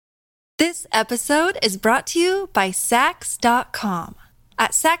This episode is brought to you by Sax.com.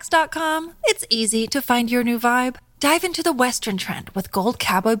 At Sax.com, it's easy to find your new vibe. Dive into the Western trend with gold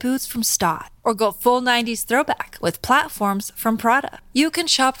cowboy boots from Stott, or go full 90s throwback with platforms from Prada. You can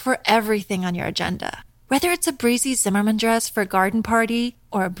shop for everything on your agenda, whether it's a breezy Zimmermann dress for a garden party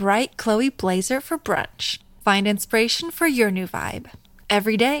or a bright Chloe blazer for brunch. Find inspiration for your new vibe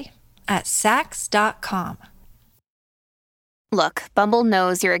every day at Sax.com. Look, Bumble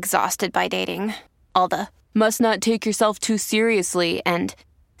knows you're exhausted by dating. All the, must not take yourself too seriously, and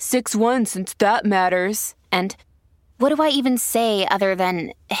 6'1" since that matters, and what do I even say other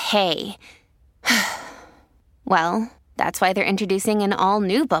than, hey? Well, that's why they're introducing an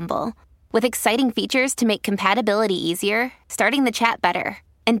all-new Bumble, with exciting features to make compatibility easier, starting the chat better,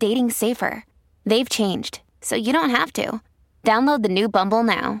 and dating safer. They've changed, so you don't have to. Download the new Bumble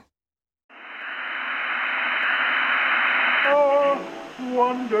now.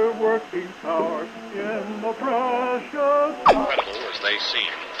 Wonder-working power in the precious... Incredible as they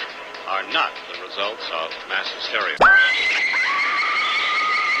seem, are not the results of mass hysteria.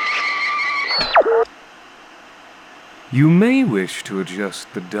 You may wish to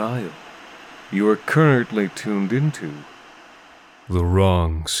adjust the dial. You are currently tuned into the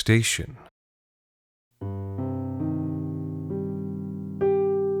wrong station.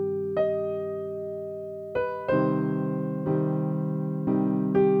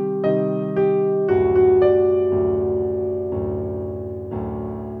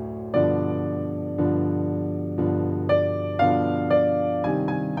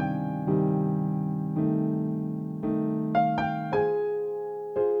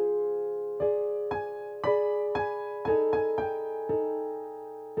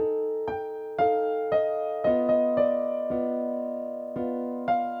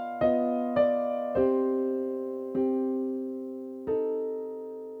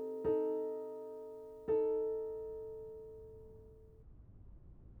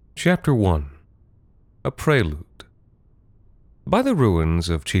 Chapter 1. A Prelude. By the ruins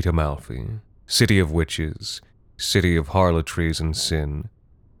of Cheetamalfi, city of witches, city of harlotries and sin,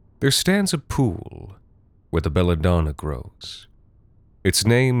 there stands a pool where the belladonna grows. Its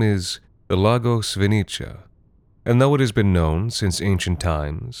name is the Lagos Venetia, and though it has been known since ancient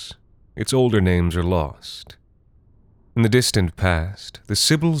times, its older names are lost. In the distant past, the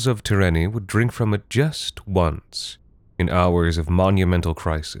Sibyls of Tyrrhene would drink from it just once, in hours of monumental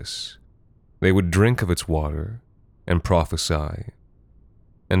crisis. They would drink of its water, and prophesy,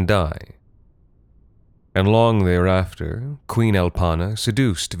 and die. And long thereafter, Queen Alpana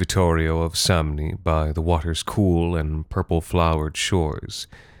seduced Vittorio of Samni by the water's cool and purple-flowered shores,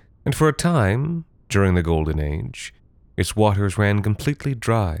 and for a time, during the Golden Age, its waters ran completely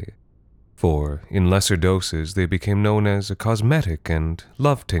dry, for in lesser doses they became known as a cosmetic and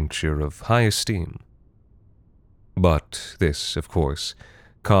love tincture of high esteem. But this, of course,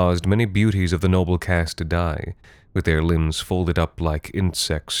 caused many beauties of the noble caste to die, with their limbs folded up like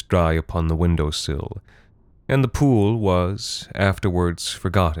insects dry upon the windowsill, and the pool was afterwards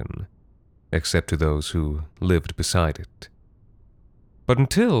forgotten, except to those who lived beside it. But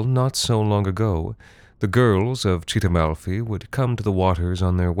until not so long ago, the girls of Cheetamalfi would come to the waters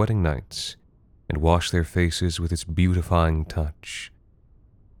on their wedding nights, and wash their faces with its beautifying touch.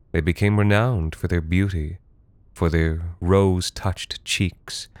 They became renowned for their beauty, for their rose-touched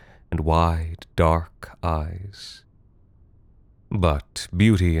cheeks and wide, dark eyes. But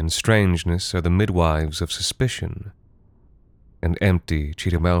beauty and strangeness are the midwives of suspicion, and empty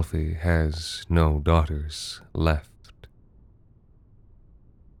Cheetamalfi has no daughters left.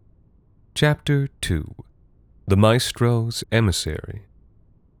 Chapter 2. The Maestro's Emissary.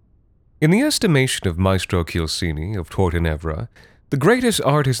 In the estimation of Maestro Chilsini of Tortenevra, the greatest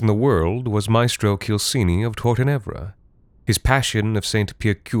artist in the world was Maestro Chilsini of Tortenevra. His Passion of St.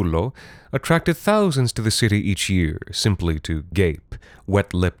 Piaculo attracted thousands to the city each year, simply to gape,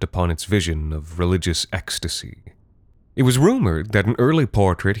 wet-lipped upon its vision of religious ecstasy. It was rumored that an early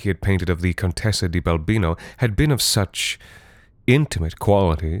portrait he had painted of the Contessa di Balbino had been of such intimate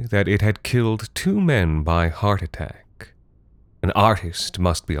quality that it had killed 2 men by heart attack. An artist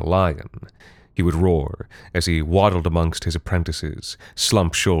must be a lion, he would roar as he waddled amongst his apprentices,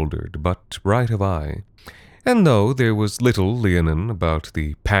 slump-shouldered but bright of eye. And though there was little leonine about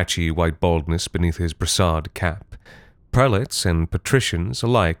the patchy white baldness beneath his brassard cap, prelates and patricians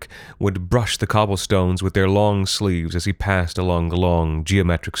alike would brush the cobblestones with their long sleeves as he passed along the long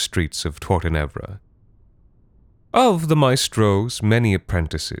geometric streets of Tortenevra. Of the maestro's many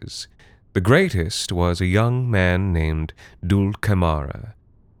apprentices, the greatest was a young man named Dulcamara.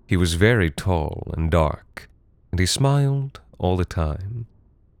 He was very tall and dark, and he smiled all the time.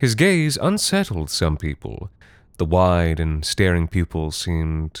 His gaze unsettled some people. The wide and staring pupils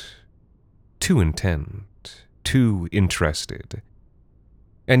seemed too intent, too interested.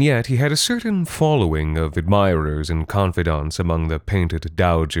 And yet he had a certain following of admirers and confidants among the painted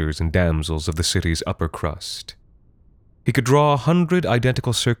dowagers and damsels of the city's upper crust. He could draw 100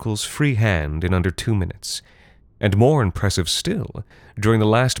 identical circles freehand in under 2 minutes, and more impressive still, during the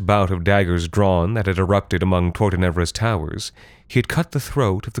last bout of daggers drawn that had erupted among Tortenevra's towers, he had cut the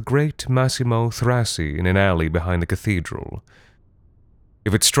throat of the great Massimo Thrassi in an alley behind the cathedral.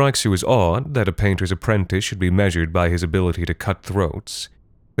 If it strikes you as odd that a painter's apprentice should be measured by his ability to cut throats,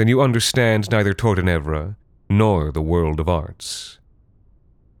 then you understand neither Tortenevra nor the world of arts.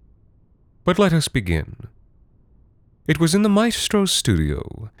 But let us begin. It was in the maestro's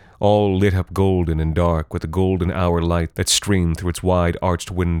studio, all lit up golden and dark with the golden hour light that streamed through its wide arched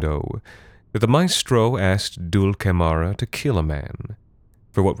window, that the maestro asked Dulcamara to kill a man,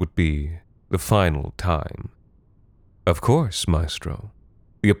 for what would be the final time. "Of course, maestro,"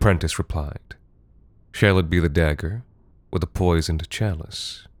 the apprentice replied. "Shall it be the dagger, or the poisoned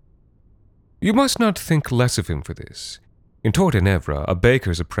chalice?" You must not think less of him for this. In Tortenevra, a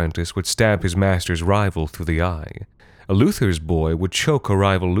baker's apprentice would stab his master's rival through the eye. A luther's boy would choke a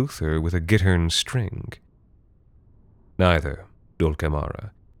rival luther with a gittern string. Neither,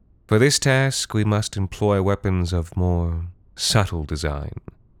 Dulcamara. For this task we must employ weapons of more subtle design.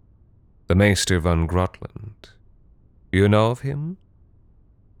 The Maester von Grotland. You know of him?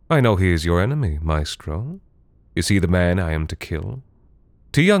 I know he is your enemy, maestro. Is he the man I am to kill?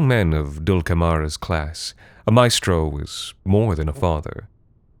 To young men of Dulcamara's class, a maestro is more than a father.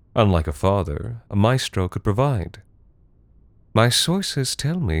 Unlike a father, a maestro could provide. My sources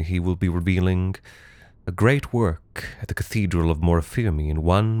tell me he will be revealing a great work at the Cathedral of Morfirmi in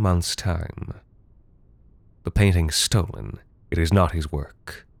 1 month's time. The painting stolen. It is not his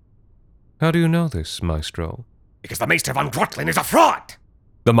work. How do you know this, maestro? Because the Maester von Grotland is a fraud!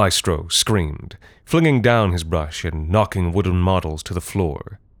 The maestro screamed, flinging down his brush and knocking wooden models to the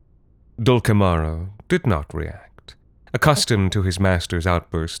floor. Dulcamara did not react. Accustomed to his master's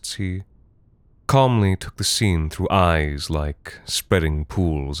outbursts, he calmly took the scene through eyes like spreading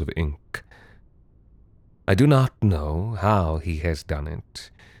pools of ink. I do not know how he has done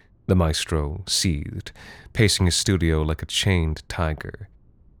it, the maestro seethed, pacing his studio like a chained tiger.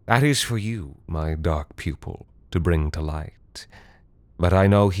 That is for you, my dark pupil, to bring to light. But I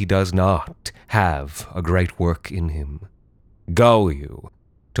know he does not have a great work in him. Go you,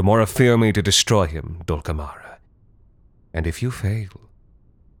 to Morfirmi to destroy him, Dulcamara. And if you fail,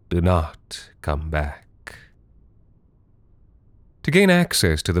 do not come back. To gain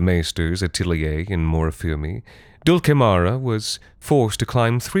access to the Maester's atelier in Morfirmi, Dulcamara was forced to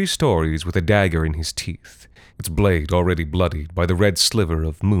climb 3 stories with a dagger in his teeth, its blade already bloodied by the red sliver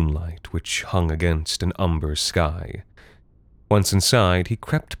of moonlight which hung against an umber sky. Once inside, he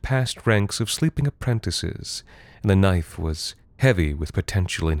crept past ranks of sleeping apprentices, and the knife was heavy with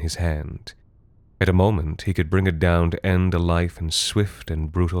potential in his hand. At a moment, he could bring it down to end a life in swift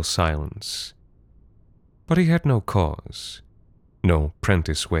and brutal silence. But he had no cause. No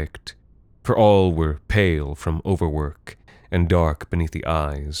prentice waked, for all were pale from overwork and dark beneath the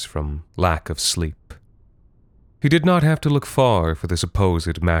eyes from lack of sleep. He did not have to look far for the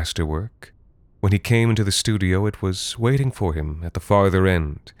supposed masterwork. When he came into the studio, it was waiting for him at the farther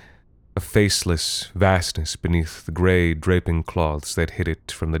end, a faceless vastness beneath the gray draping cloths that hid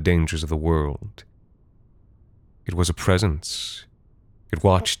it from the dangers of the world. It was a presence. It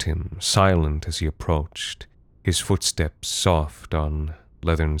watched him, silent as he approached, his footsteps soft on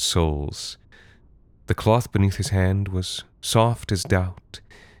leathern soles. The cloth beneath his hand was soft as doubt,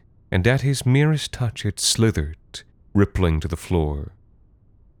 and at his merest touch it slithered, rippling to the floor.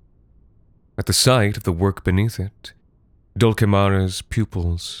 At the sight of the work beneath it, Dulcamara's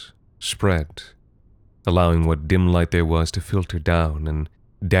pupils spread, allowing what dim light there was to filter down and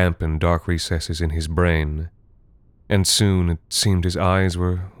dampen dark recesses in his brain. And soon it seemed his eyes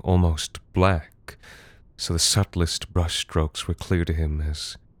were almost black, so the subtlest brushstrokes were clear to him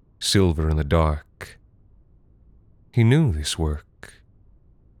as silver in the dark. He knew this work,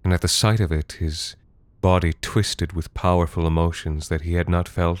 and at the sight of it his body twisted with powerful emotions that he had not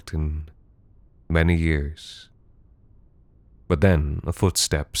felt in many years. But then a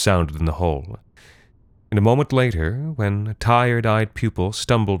footstep sounded in the hall, and a moment later, when a tired-eyed pupil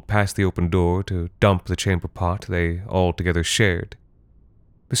stumbled past the open door to dump the chamber pot they all together shared,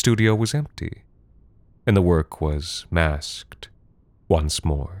 the studio was empty, and the work was masked once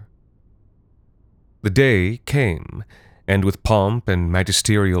more. The day came, and with pomp and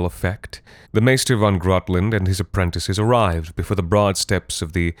magisterial effect, the Maester von Grotland and his apprentices arrived before the broad steps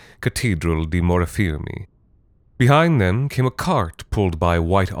of the Cathedral di Morafirmi. Behind them came a cart pulled by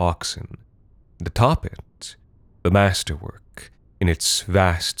white oxen, and atop it, the masterwork, in its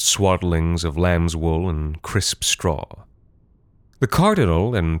vast swaddlings of lamb's wool and crisp straw. The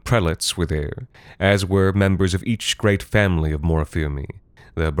cardinal and prelates were there, as were members of each great family of Morafirmi,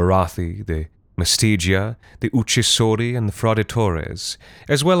 the Barathi, the Mastigia, the Uccisori, and the Frauditores,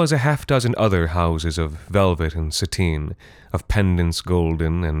 as well as a half-dozen other houses of velvet and sateen, of pendants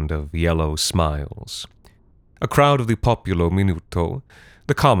golden and of yellow smiles. A crowd of the populo minuto,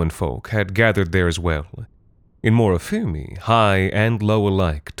 the common folk, had gathered there as well. In Morafirmi, high and low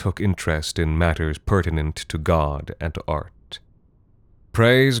alike took interest in matters pertinent to God and to art.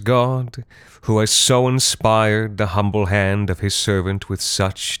 Praise God, who has so inspired the humble hand of his servant with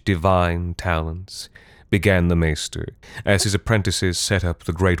such divine talents, began the Maester, as his apprentices set up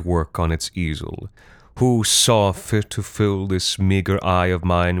the great work on its easel, who saw fit to fill this meagre eye of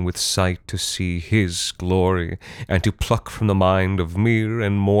mine with sight to see his glory, and to pluck from the mind of mere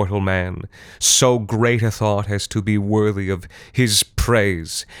and mortal man so great a thought as to be worthy of his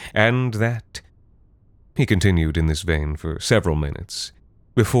praise, and that— He continued in this vein for several minutes,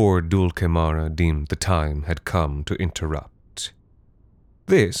 before Dulcimara deemed the time had come to interrupt.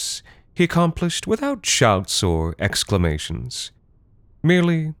 This he accomplished without shouts or exclamations.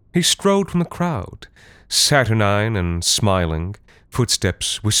 Merely he strode from the crowd, saturnine and smiling,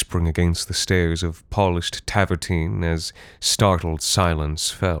 footsteps whispering against the stairs of polished tavertine as startled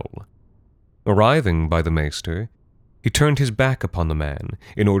silence fell. Arriving by the Maester, he turned his back upon the man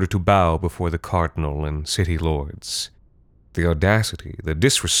in order to bow before the cardinal and city lords. The audacity, the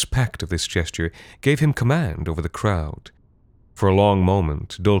disrespect of this gesture gave him command over the crowd. For a long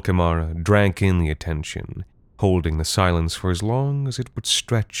moment, Dulcimara drank in the attention, holding the silence for as long as it would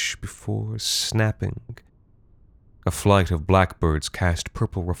stretch before snapping. A flight of blackbirds cast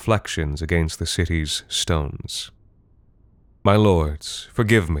purple reflections against the city's stones. "My lords,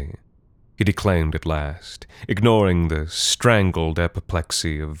 forgive me," he declaimed at last, ignoring the strangled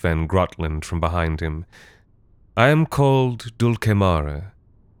apoplexy of Van Grotland from behind him. "I am called Dulcimara.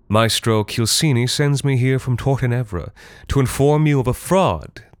 Maestro Chilsini sends me here from Tortenevra to inform you of a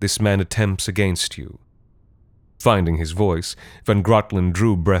fraud this man attempts against you." Finding his voice, Van Grotland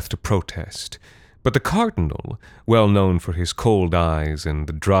drew breath to protest, but the cardinal, well known for his cold eyes and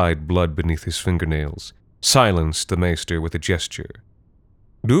the dried blood beneath his fingernails, silenced the Maester with a gesture.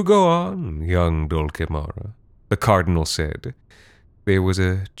 "Do go on, young Dulcimara," the cardinal said. There was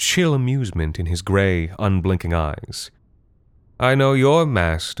a chill amusement in his grey, unblinking eyes. "I know your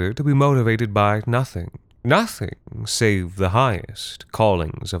master to be motivated by nothing save the highest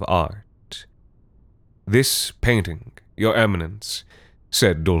callings of art." "This painting, your eminence,"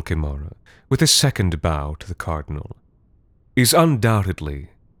 said Dulcimara, with a second bow to the cardinal, "is undoubtedly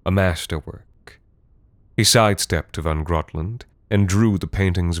a masterwork." He sidestepped to Van Grotland and drew the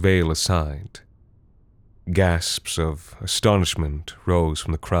painting's veil aside. Gasps of astonishment rose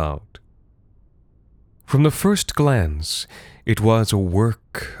from the crowd. From the first glance, it was a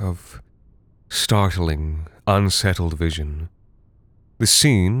work of startling, unsettled vision. The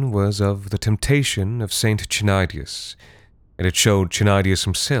scene was of the temptation of Saint Cneidius, and it showed Cneidius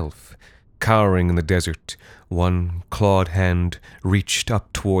himself, cowering in the desert, one clawed hand reached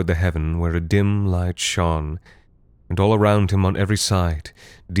up toward the heaven where a dim light shone, and all around him on every side,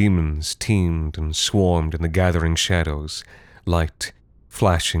 demons teemed and swarmed in the gathering shadows, light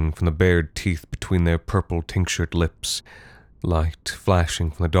flashing from the bared teeth between their purple tinctured lips, light flashing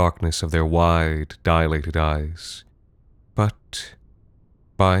from the darkness of their wide, dilated eyes. But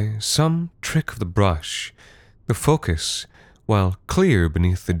by some trick of the brush, the focus, while clear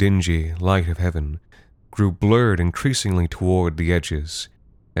beneath the dingy light of heaven, grew blurred increasingly toward the edges,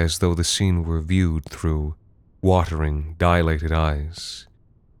 as though the scene were viewed through watering, dilated eyes.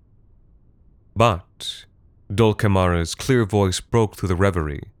 But Dulcimara's clear voice broke through the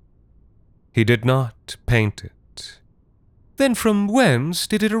reverie. "He did not paint it." "Then from whence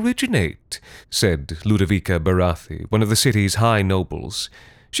did it originate?" said Ludovica Barathi, one of the city's high nobles.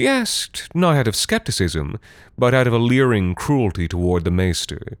 She asked, not out of skepticism, but out of a leering cruelty toward the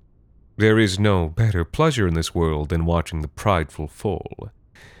Maester. There is no better pleasure in this world than watching the prideful fall.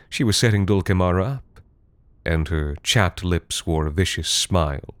 She was setting Dulcimara up, and her chapped lips wore a vicious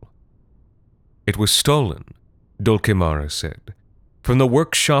smile. "It was stolen," Dulcimara said, "from the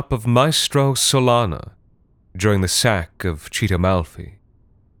workshop of Maestro Solana during the sack of Chitamalfi."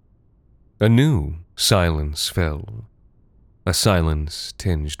 A new silence fell, a silence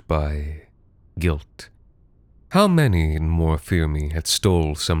tinged by guilt. How many in Morfirmi had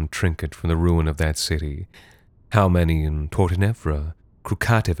stole some trinket from the ruin of that city? How many in Tortenevra,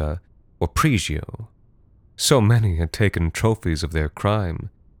 Krukativa, or Pregio? So many had taken trophies of their crime.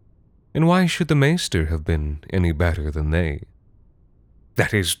 And why should the maester have been any better than they?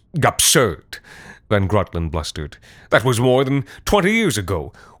 That is absurd, Van Grotland blustered. That was more than 20 years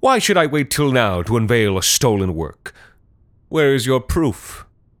ago. Why should I wait till now to unveil a stolen work? Where is your proof?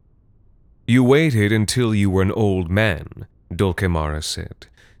 You waited until you were an old man, Dulcemara said,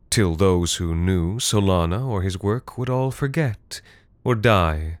 till those who knew Solana or his work would all forget or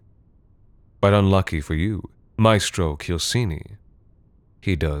die. But unlucky for you, Maestro Chilcini,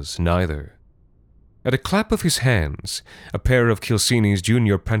 he does neither. At a clap of his hands, a pair of Chilcini's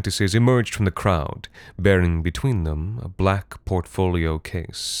junior apprentices emerged from the crowd, bearing between them a black portfolio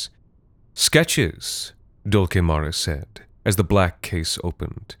case. Sketches, Dulcemara said, as the black case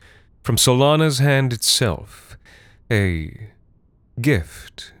opened. From Solana's hand itself, a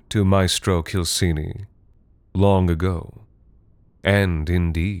gift to Maestro Chilcini, long ago. And,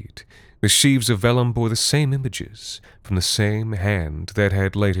 indeed, the sheaves of vellum bore the same images, from the same hand that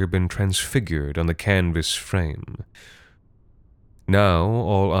had later been transfigured on the canvas frame. Now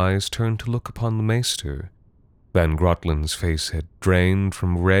all eyes turned to look upon the maester. Van Grotland's face had drained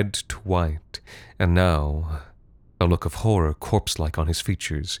from red to white, and now, a look of horror corpse-like on his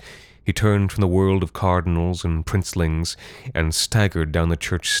features, he turned from the world of cardinals and princelings and staggered down the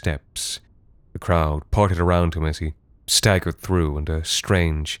church steps. The crowd parted around him as he staggered through, and a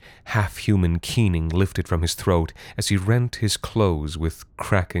strange, half-human keening lifted from his throat as he rent his clothes with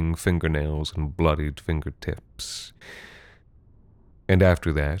cracking fingernails and bloodied fingertips. And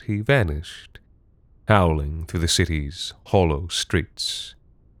after that he vanished, howling through the city's hollow streets.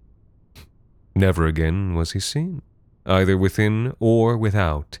 Never again was he seen, either within or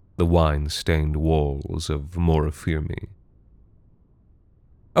without the wine-stained walls of Morfirmi.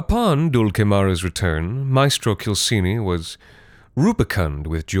 Upon Dulcemara's return, Maestro Chilcini was rubicund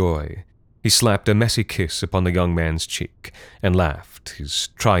with joy. He slapped a messy kiss upon the young man's cheek and laughed, his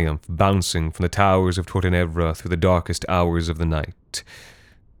triumph bouncing from the towers of Tortenevra through the darkest hours of the night.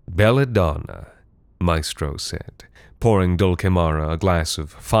 "Belladonna," Maestro said, pouring Dulcemara a glass of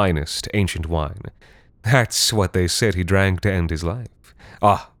finest ancient wine. "That's what they said he drank to end his life.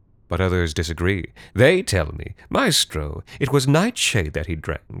 Ah, but others disagree. They tell me, Maestro, it was nightshade that he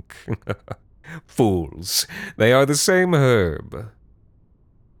drank." "Fools! They are the same herb."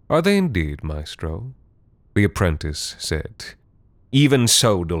 "Are they indeed, Maestro?" the apprentice said. "Even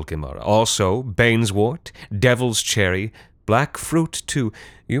so, Dulcemara. Also, Bainswort, Devil's Cherry, black fruit, too.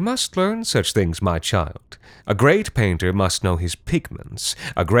 You must learn such things, my child. A great painter must know his pigments.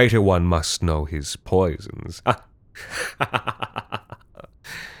 A greater one must know his poisons."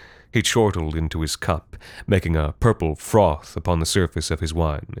 He chortled into his cup, making a purple froth upon the surface of his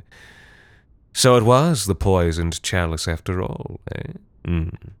wine. "So it was the poisoned chalice after all, eh?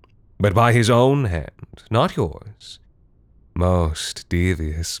 But by his own hand, not yours. Most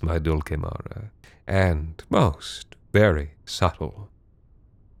devious, my Dulcemara, and most very subtle."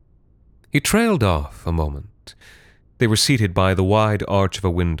 He trailed off a moment. They were seated by the wide arch of a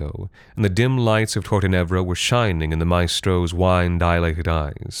window, and the dim lights of Tortenevra were shining in the maestro's wine-dilated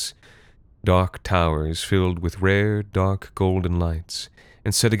eyes. Dark towers filled with rare, dark golden lights,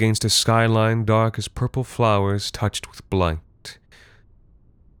 and set against a skyline dark as purple flowers touched with blight.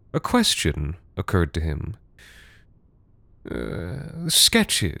 A question occurred to him.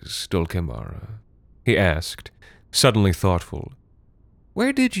 "Sketches, Dulcemara," he asked, suddenly thoughtful.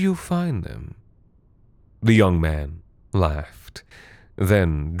 "Where did you find them?" The young man laughed.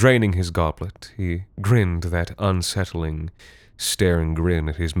 Then, draining his goblet, he grinned that unsettling, staring grin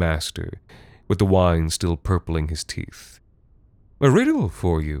at his master, with the wine still purpling his teeth. "A riddle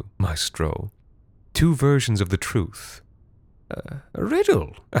for you, Maestro. 2 versions of the truth." "A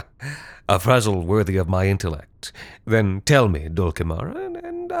riddle? A puzzle worthy of my intellect. Then tell me, Dulcemara,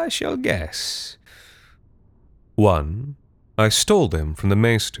 and I shall guess." "1. I stole them from the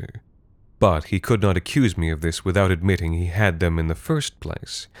maester, but he could not accuse me of this without admitting he had them in the first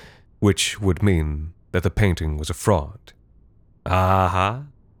place, which would mean that the painting was a fraud." "Aha!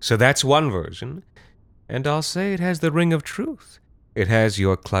 So that's one version, and I'll say it has the ring of truth. It has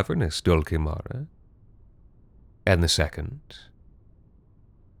your cleverness, Dulcemara." "And the second?"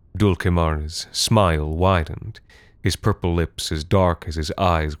 Dulcemara's smile widened, his purple lips as dark as his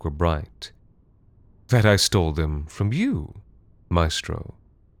eyes were bright. "That I stole them from you, Maestro.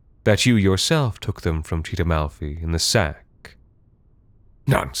 That you yourself took them from Chitamalfi in the sack."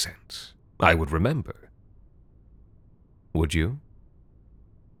 "Nonsense. I would remember." "Would you?"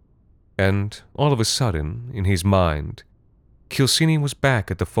 And all of a sudden, in his mind, Kilsini was back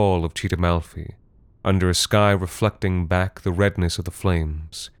at the fall of Cheetamalfi, under a sky reflecting back the redness of the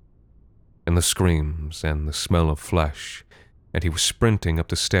flames, and the screams and the smell of flesh, and he was sprinting up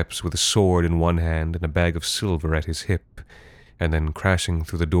the steps with a sword in one hand and a bag of silver at his hip, and then crashing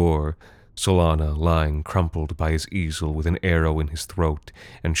through the door, Solana lying crumpled by his easel with an arrow in his throat,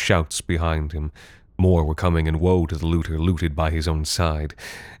 and shouts behind him. More were coming, and woe to the looter looted by his own side.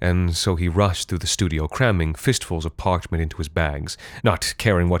 And so he rushed through the studio, cramming fistfuls of parchment into his bags, not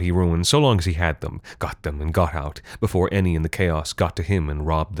caring what he ruined so long as he had them, and got out, before any in the chaos got to him and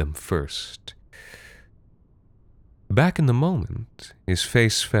robbed them first. Back in the moment, his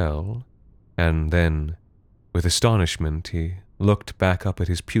face fell, and then, with astonishment, he looked back up at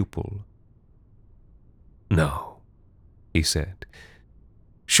his pupil. "No," he said.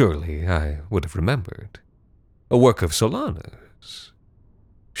 "Surely I would have remembered. A work of Solana's.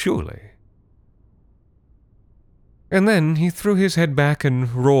 Surely." And then he threw his head back and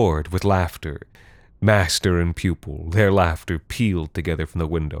roared with laughter. Master and pupil, their laughter pealed together from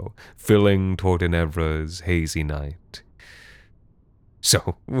the window, filling Tortenevra's hazy night.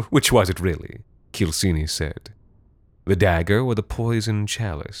 "So, which was it really?" Kilsini said. "The dagger or the poison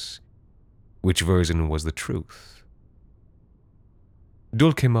chalice? Which version was the truth?"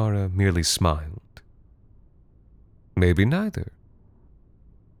 Dulcimara merely smiled. "Maybe neither.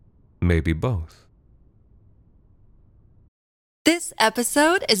 Maybe both." This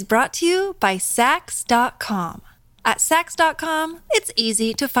episode is brought to you by Sax.com. At Sax.com, it's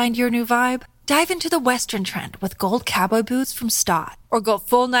easy to find your new vibe. Dive into the Western trend with gold cowboy boots from Stott, or go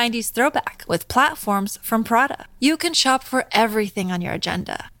full 90s throwback with platforms from Prada. You can shop for everything on your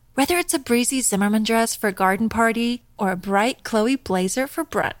agenda, whether it's a breezy Zimmermann dress for a garden party or a bright Chloe blazer for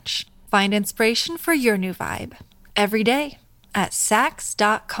brunch. Find inspiration for your new vibe every day at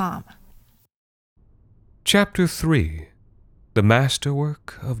Sax.com. Chapter 3. The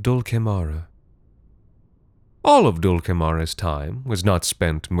Masterwork of Dulcimara. All of Dulcimara's time was not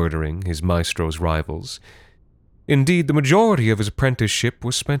spent murdering his maestro's rivals. Indeed, the majority of his apprenticeship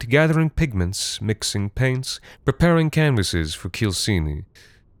was spent gathering pigments, mixing paints, preparing canvases for Kilsini.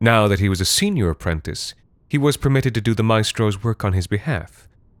 Now that he was a senior apprentice, he was permitted to do the maestro's work on his behalf,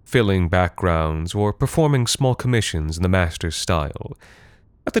 filling backgrounds or performing small commissions in the master's style.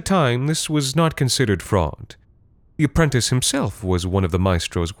 At the time, this was not considered fraud. The apprentice himself was one of the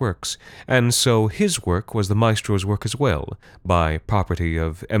maestro's works, and so his work was the maestro's work as well, by property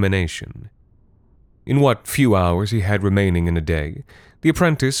of emanation. In what few hours he had remaining in a day, the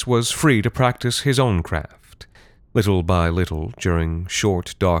apprentice was free to practice his own craft. Little by little, during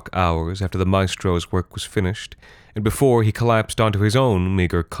short, dark hours after the maestro's work was finished, and before he collapsed onto his own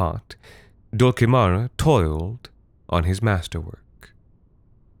meager cot, Dulcimara toiled on his masterwork.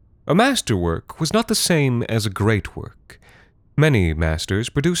 A masterwork was not the same as a great work. Many masters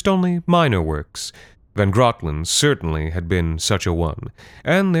produced only minor works. Van Grotland certainly had been such a one,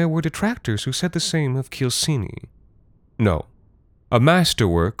 and there were detractors who said the same of Kilsini. No, a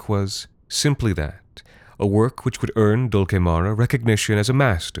masterwork was simply that, a work which would earn Dulcimara recognition as a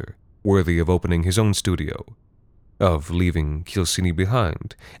master, worthy of opening his own studio, of leaving Kilsini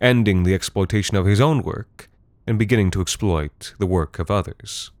behind, ending the exploitation of his own work, and beginning to exploit the work of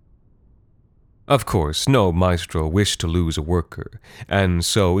others. Of course, no maestro wished to lose a worker, and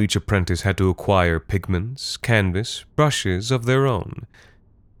so each apprentice had to acquire pigments, canvas, brushes of their own.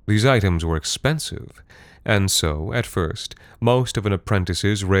 These items were expensive, and so, at first, most of an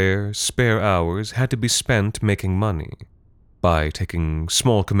apprentice's rare, spare hours had to be spent making money, by taking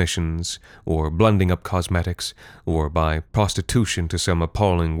small commissions, or blending up cosmetics, or by prostitution to some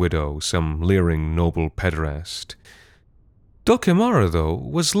appalling widow, some leering noble pederast. Dulcimara, though,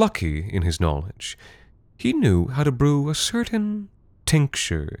 was lucky in his knowledge. He knew how to brew a certain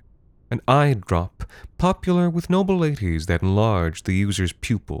tincture, an eye drop popular with noble ladies that enlarged the user's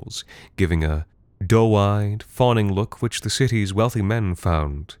pupils, giving a doe-eyed, fawning look which the city's wealthy men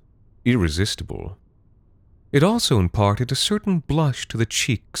found irresistible. It also imparted a certain blush to the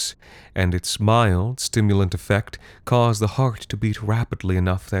cheeks, and its mild, stimulant effect caused the heart to beat rapidly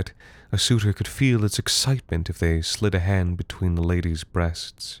enough that a suitor could feel its excitement if they slid a hand between the lady's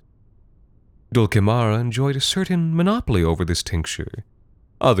breasts. Dulcimara enjoyed a certain monopoly over this tincture.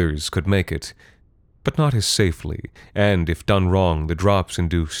 Others could make it, but not as safely, and if done wrong, the drops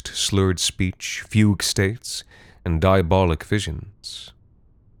induced slurred speech, fugue states, and diabolic visions.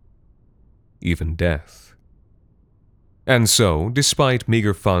 Even death. And so, despite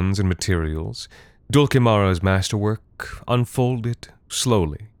meager funds and materials, Dulcimara's masterwork unfolded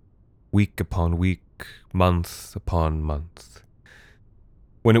slowly, week upon week, month upon month.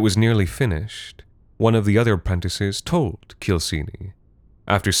 When it was nearly finished, one of the other apprentices told Chilcini.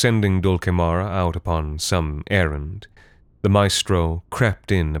 After sending Dulcimara out upon some errand, the maestro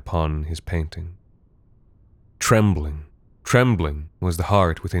crept in upon his painting. Trembling, trembling was the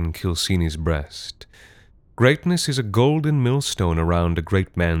heart within Chilcini's breast. Greatness is a golden millstone around a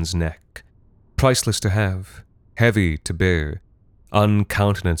great man's neck, priceless to have, heavy to bear,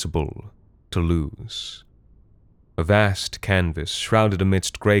 uncountenanceable to lose. A vast canvas, shrouded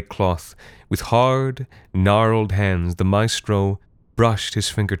amidst grey cloth, with hard, gnarled hands, the maestro brushed his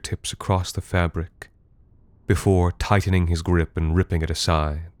fingertips across the fabric, before tightening his grip and ripping it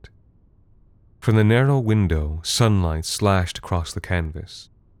aside. From the narrow window, sunlight slashed across the canvas.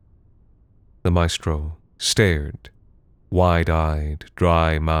 The maestro stared, wide-eyed,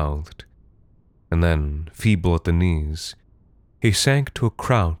 dry-mouthed, and then, feeble at the knees, he sank to a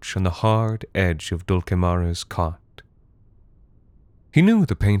crouch on the hard edge of Dulcimara's cot. He knew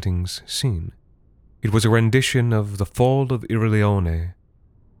the painting's scene. It was a rendition of the Fall of Irileone,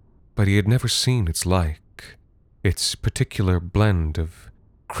 but he had never seen its like, its particular blend of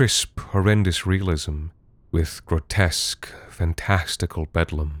crisp, horrendous realism with grotesque, fantastical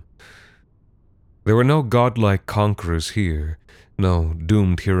bedlam. There were no godlike conquerors here, no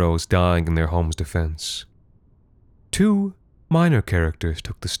doomed heroes dying in their home's defense. Two minor characters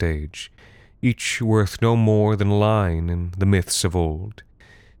took the stage, each worth no more than a line in the myths of old.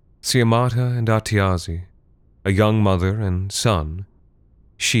 Siamata and Atiazi, a young mother and son.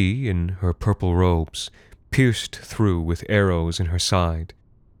 She, in her purple robes, pierced through with arrows in her side,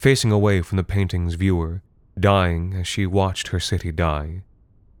 facing away from the painting's viewer, dying as she watched her city die.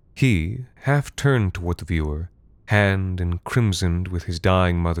 He, half turned toward the viewer, hand encrimsoned with his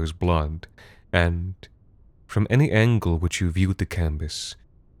dying mother's blood, and, from any angle which you viewed the canvas,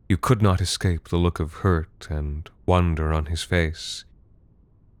 you could not escape the look of hurt and wonder on his face.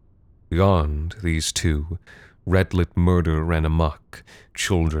 Beyond these two, red-lit murder ran amok,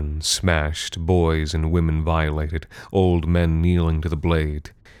 children smashed, boys and women violated, old men kneeling to the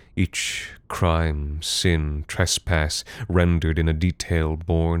blade, each crime, sin, trespass rendered in a detail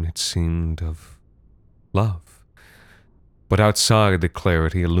born, it seemed, of love. But outside the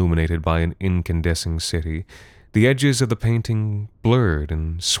clarity illuminated by an incandescent city, the edges of the painting blurred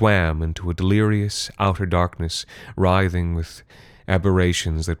and swam into a delirious outer darkness, writhing with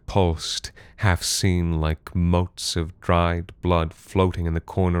aberrations that pulsed, half seen like motes of dried blood floating in the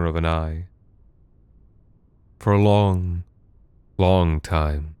corner of an eye. For a long, long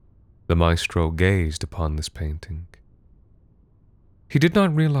time, the maestro gazed upon this painting. He did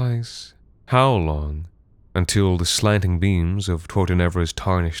not realize how long, until the slanting beams of Tortenevra's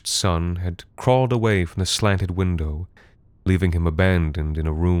tarnished sun had crawled away from the slanted window, leaving him abandoned in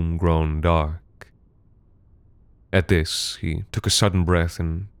a room grown dark. At this, he took a sudden breath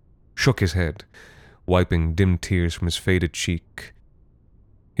and shook his head, wiping dim tears from his faded cheek.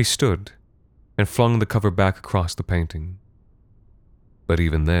 He stood and flung the cover back across the painting. But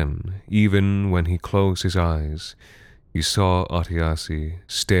even then, even when he closed his eyes, he saw Atiasi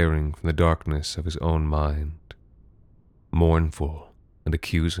staring from the darkness of his own mind, mournful and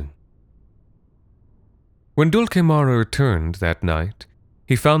accusing. When Dulcimara returned that night,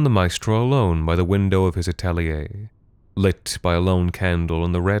 he found the maestro alone by the window of his atelier, lit by a lone candle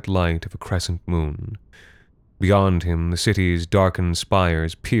in the red light of a crescent moon. Beyond him, the city's darkened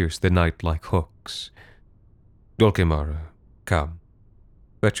spires pierced the night like hooks. Dulcimara, come,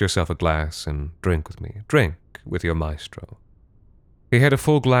 fetch yourself a glass and drink with me. Drink with your maestro. He had a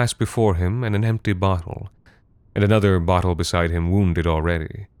full glass before him and an empty bottle, and another bottle beside him wounded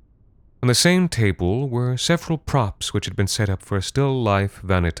already. On the same table were several props which had bbeen set up for a still-life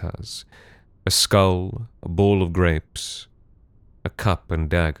vanitas, a skull, a bowl of grapes, a cup and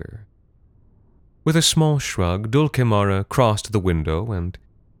dagger. With a small shrug, Dulcimara crossed to the window and,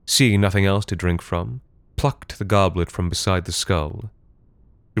 seeing nothing else to drink from, plucked the goblet from beside the skull.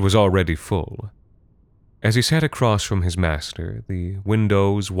 It was already full. As he sat across from his master, the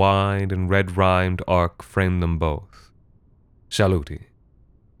window's wide and red-rimed arc framed them both. Saluti.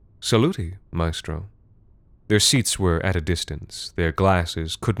 Saluti, maestro. Their seats were at a distance. Their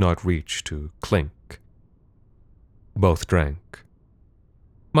glasses could not reach to clink. Both drank.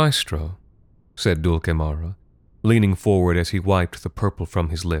 Maestro, said Dulcimara, leaning forward as he wiped the purple from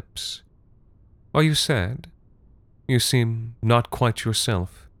his lips. Are you sad? You seem not quite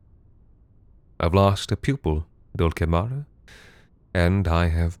yourself. I've lost a pupil, Dulcimara, and I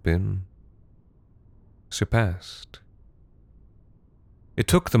have been surpassed. It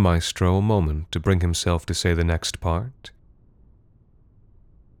took the maestro a moment to bring himself to say the next part.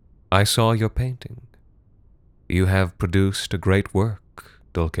 I saw your painting. You have produced a great work,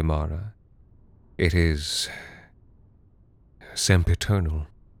 Dulcimara. It is sempiternal.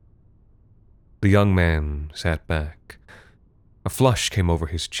 The young man sat back. A flush came over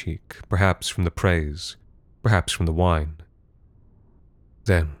his cheek, perhaps from the praise, perhaps from the wine.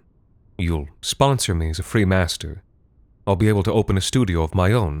 Then, you'll sponsor me as a free master. I'll be able to open a studio of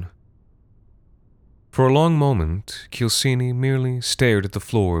my own. For a long moment, Chilsini merely stared at the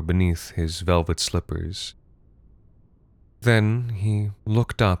floor beneath his velvet slippers. Then he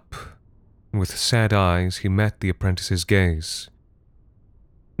looked up, and with sad eyes he met the apprentice's gaze.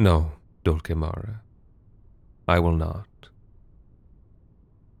 No, Dulcimara, I will not.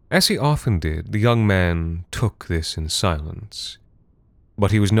 As he often did, the young man took this in silence.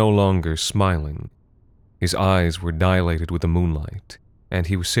 But he was no longer smiling. His eyes were dilated with the moonlight, and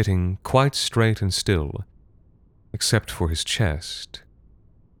he was sitting quite straight and still, except for his chest.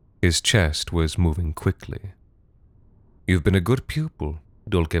 His chest was moving quickly. You've been a good pupil,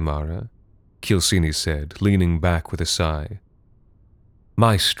 Dulcimara, Chilsini said, leaning back with a sigh.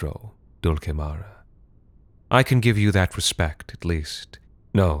 Maestro, Dulcimara. I can give you that respect, at least.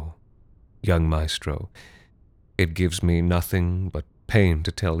 No, young maestro, it gives me nothing but pain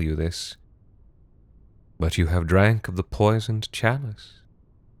to tell you this. But you have drank of the poisoned chalice.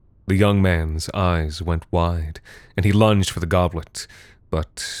 The young man's eyes went wide, and he lunged for the goblet,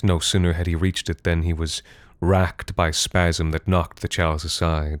 but no sooner had he reached it than he was racked by a spasm that knocked the chalice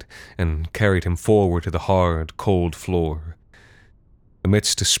aside and carried him forward to the hard, cold floor.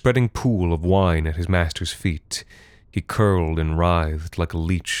 Amidst a spreading pool of wine at his master's feet, he curled and writhed like a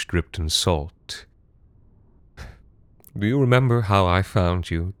leech dripped in salt. Do you remember how I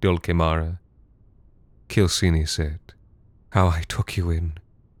found you, Dulcimara? Chilsini said. How I took you in.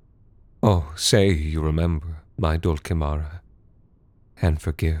 Oh, say you remember, my Dulcimara, and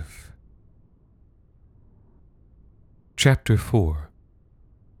forgive. Chapter 4.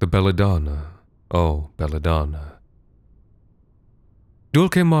 The Belladonna, oh Belladonna.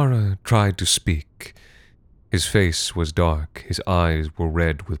 Dulcimara tried to speak. His face was dark, his eyes were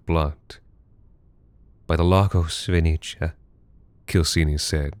red with blood. By the Lagos Venetia, Chilsini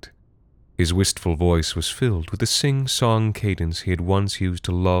said. His wistful voice was filled with the sing-song cadence he had once used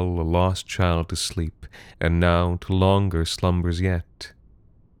to lull a lost child to sleep, and now to longer slumbers yet.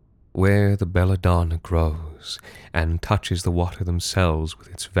 Where the belladonna grows, and touches the water themselves with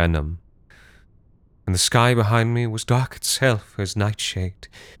its venom. And the sky behind me was dark itself as nightshade,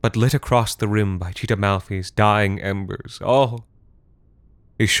 but lit across the rim by Cheetah Malfi's dying embers. Oh!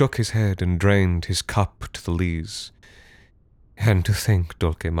 He shook his head and drained his cup to the lees. And to think,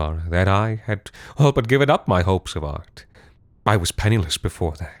 Dulcimara, that I had all but given up my hopes of art. I was penniless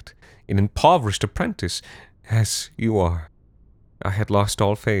before that, an impoverished apprentice, as you are. I had lost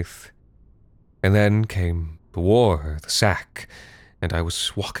all faith. And then came the war, the sack, and I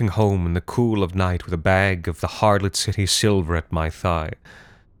was walking home in the cool of night with a bag of the Harlot City silver at my thigh.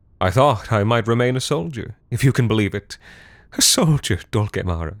 I thought I might remain a soldier, if you can believe it. A soldier,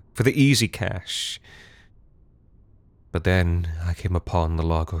 Dulcimara, for the easy cash. But then I came upon the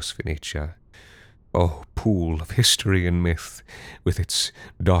Lagos Venetia. Oh, pool of history and myth, with its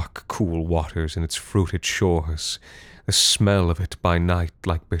dark, cool waters and its fruited shores, the smell of it by night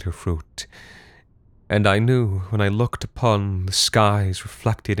like bitter fruit. And I knew, when I looked upon the skies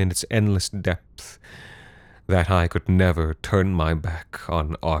reflected in its endless depth, that I could never turn my back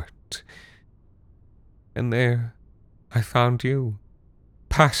on art. And there I found you,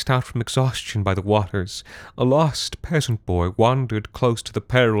 passed out from exhaustion by the waters, a lost peasant boy wandered close to the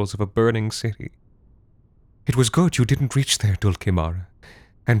perils of a burning city. It was good you didn't reach there, Dulcimara,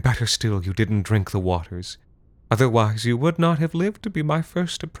 and better still you didn't drink the waters. Otherwise you would not have lived to be my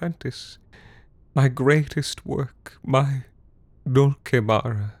first apprentice. My greatest work, my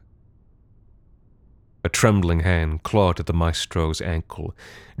Dulcimara. A trembling hand clawed at the maestro's ankle,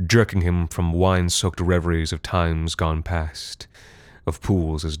 jerking him from wine-soaked reveries of times gone past, of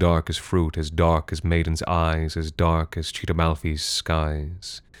pools as dark as fruit, as dark as maidens' eyes, as dark as Cheetah Malfi's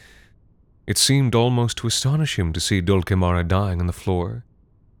skies. It seemed almost to astonish him to see Dulcimara dying on the floor.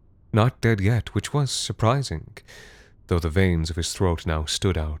 Not dead yet, which was surprising, though the veins of his throat now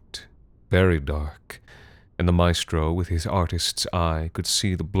stood out, very dark, and the maestro, with his artist's eye, could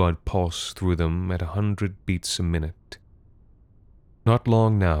see the blood pulse through them at 100 beats a minute. Not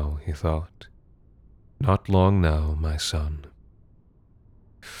long now, he thought. Not long now, my son.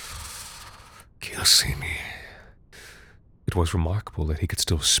 Chilsini. It was remarkable that he could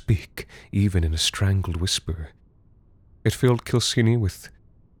still speak, even in a strangled whisper. It filled Chilsini with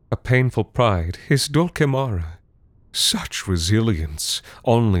a painful pride. His Dulcimara. Such resilience,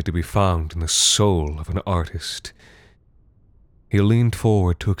 only to be found in the soul of an artist. He leaned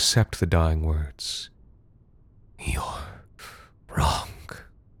forward to accept the dying words. "You're wrong."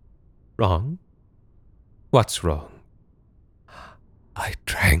 "Wrong? What's wrong?" "I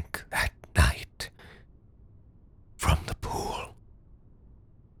drank that night from the pool."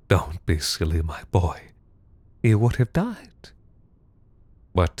 "Don't be silly, my boy. You would have died."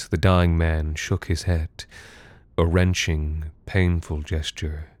 But the dying man shook his head, a wrenching, painful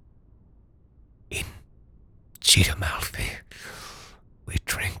gesture. "In Cheetamalfi, we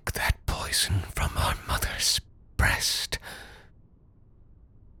drink that poison from our mother's breast."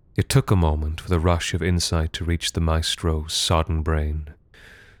 It took a moment for the rush of insight to reach the maestro's sodden brain.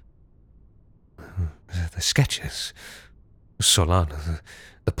 "The sketches, Solana,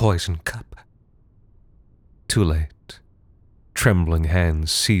 the poison cup." Too late. Trembling hands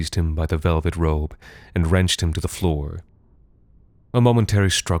seized him by the velvet robe and wrenched him to the floor. A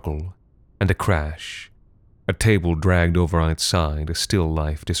momentary struggle, and a crash. A table dragged over on its side, a still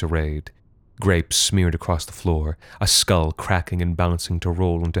life disarrayed. Grapes smeared across the floor, a skull cracking and bouncing to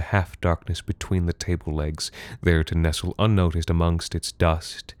roll into half-darkness between the table legs, there to nestle unnoticed amongst its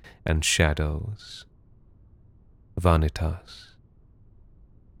dust and shadows. Vanitas.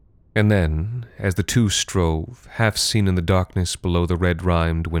 And then, as the two strove, half seen in the darkness below the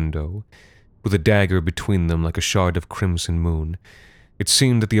red-rimed window, with a dagger between them like a shard of crimson moon, it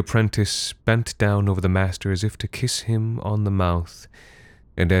seemed that the apprentice bent down over the master as if to kiss him on the mouth,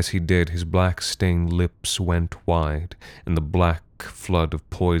 and as he did, his black-stained lips went wide, and the black flood of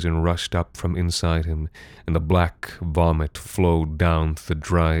poison rushed up from inside him, and the black vomit flowed down through the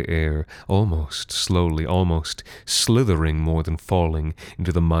dry air, almost slowly, almost slithering more than falling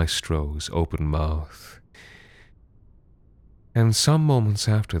into the maestro's open mouth. And some moments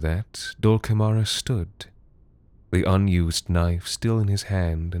after that, Dulcimara stood, the unused knife still in his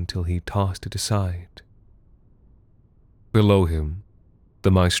hand until he tossed it aside. Below him, the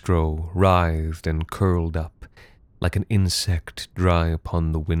maestro writhed and curled up, like an insect dry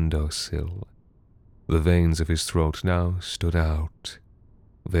upon the window-sill. The veins of his throat now stood out,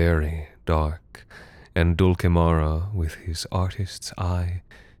 very dark, and Dulcimara, with his artist's eye,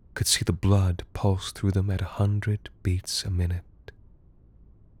 could see the blood pulse through them at 100 beats a minute.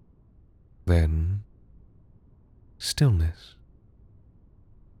 Then, stillness,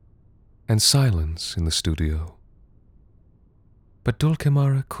 and silence in the studio. But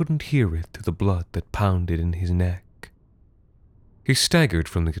Dulcimara couldn't hear it through the blood that pounded in his neck. He staggered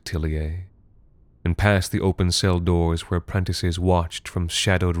from the atelier, and past the open cell doors where apprentices watched from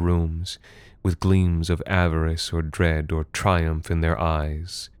shadowed rooms, with gleams of avarice or dread or triumph in their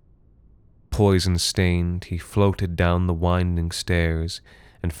eyes. Poison-stained, he floated down the winding stairs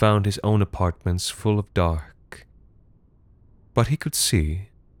and found his own apartments full of dark. But he could see.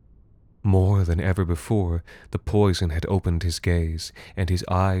 More than ever before, the poison had opened his gaze, and his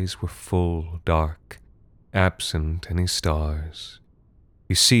eyes were full dark, absent any stars.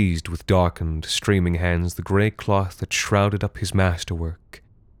 He seized with darkened, streaming hands the grey cloth that shrouded up his masterwork.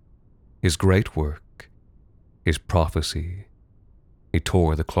 His great work, his prophecy. He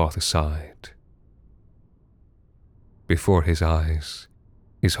tore the cloth aside. Before his eyes,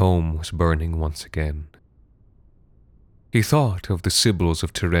 his home was burning once again. He thought of the Sibyls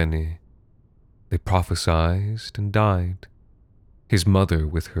of Tyrene. They prophesied and died. His mother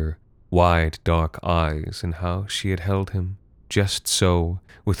with her wide dark eyes, and how she had held him, just so,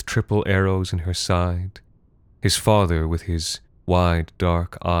 with triple arrows in her side. His father with his wide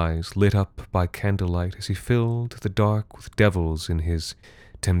dark eyes lit up by candlelight as he filled the dark with devils in his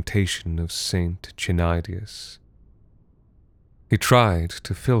temptation of Saint Cenidius. He tried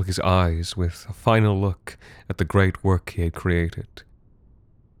to fill his eyes with a final look at the great work he had created.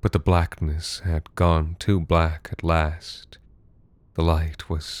 But the blackness had gone too black at last. The light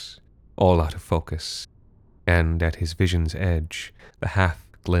was all out of focus, and at his vision's edge, the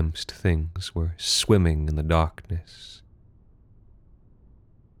half-glimpsed things were swimming in the darkness.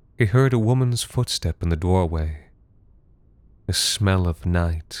 He heard a woman's footstep in the doorway, a smell of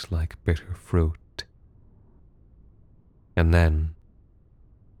night like bitter fruit. And then,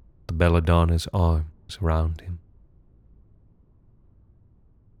 the belladonna's arms around him.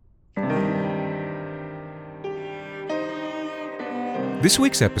 This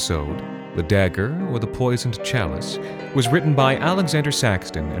week's episode, The Dagger or the Poisoned Chalice, was written by Alexander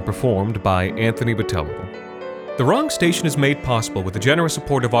Saxton and performed by Anthony Botello. The Wrong Station is made possible with the generous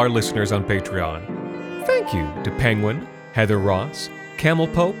support of our listeners on Patreon. Thank you to Penguin, Heather Ross, Camel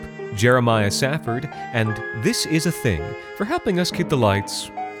Pope, Jeremiah Safford, and This Is a Thing for helping us keep the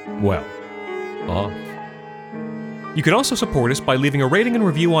lights, well, off. You can also support us by leaving a rating and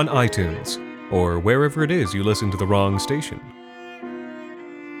review on iTunes, or wherever it is you listen to The Wrong Station.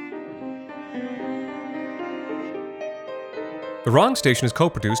 The Wrong Station is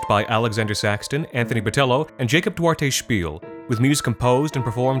co-produced by Alexander Saxton, Anthony Botello, and Jacob Duarte Spiel, with music composed and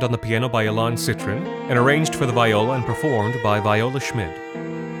performed on the piano by Ilan Citrin, and arranged for the viola and performed by Viola Schmidt.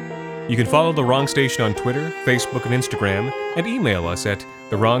 You can follow The Wrong Station on Twitter, Facebook, and Instagram, and email us at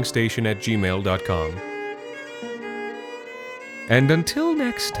thewrongstation@gmail.com. And until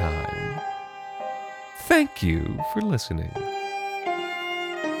next time, thank you for listening.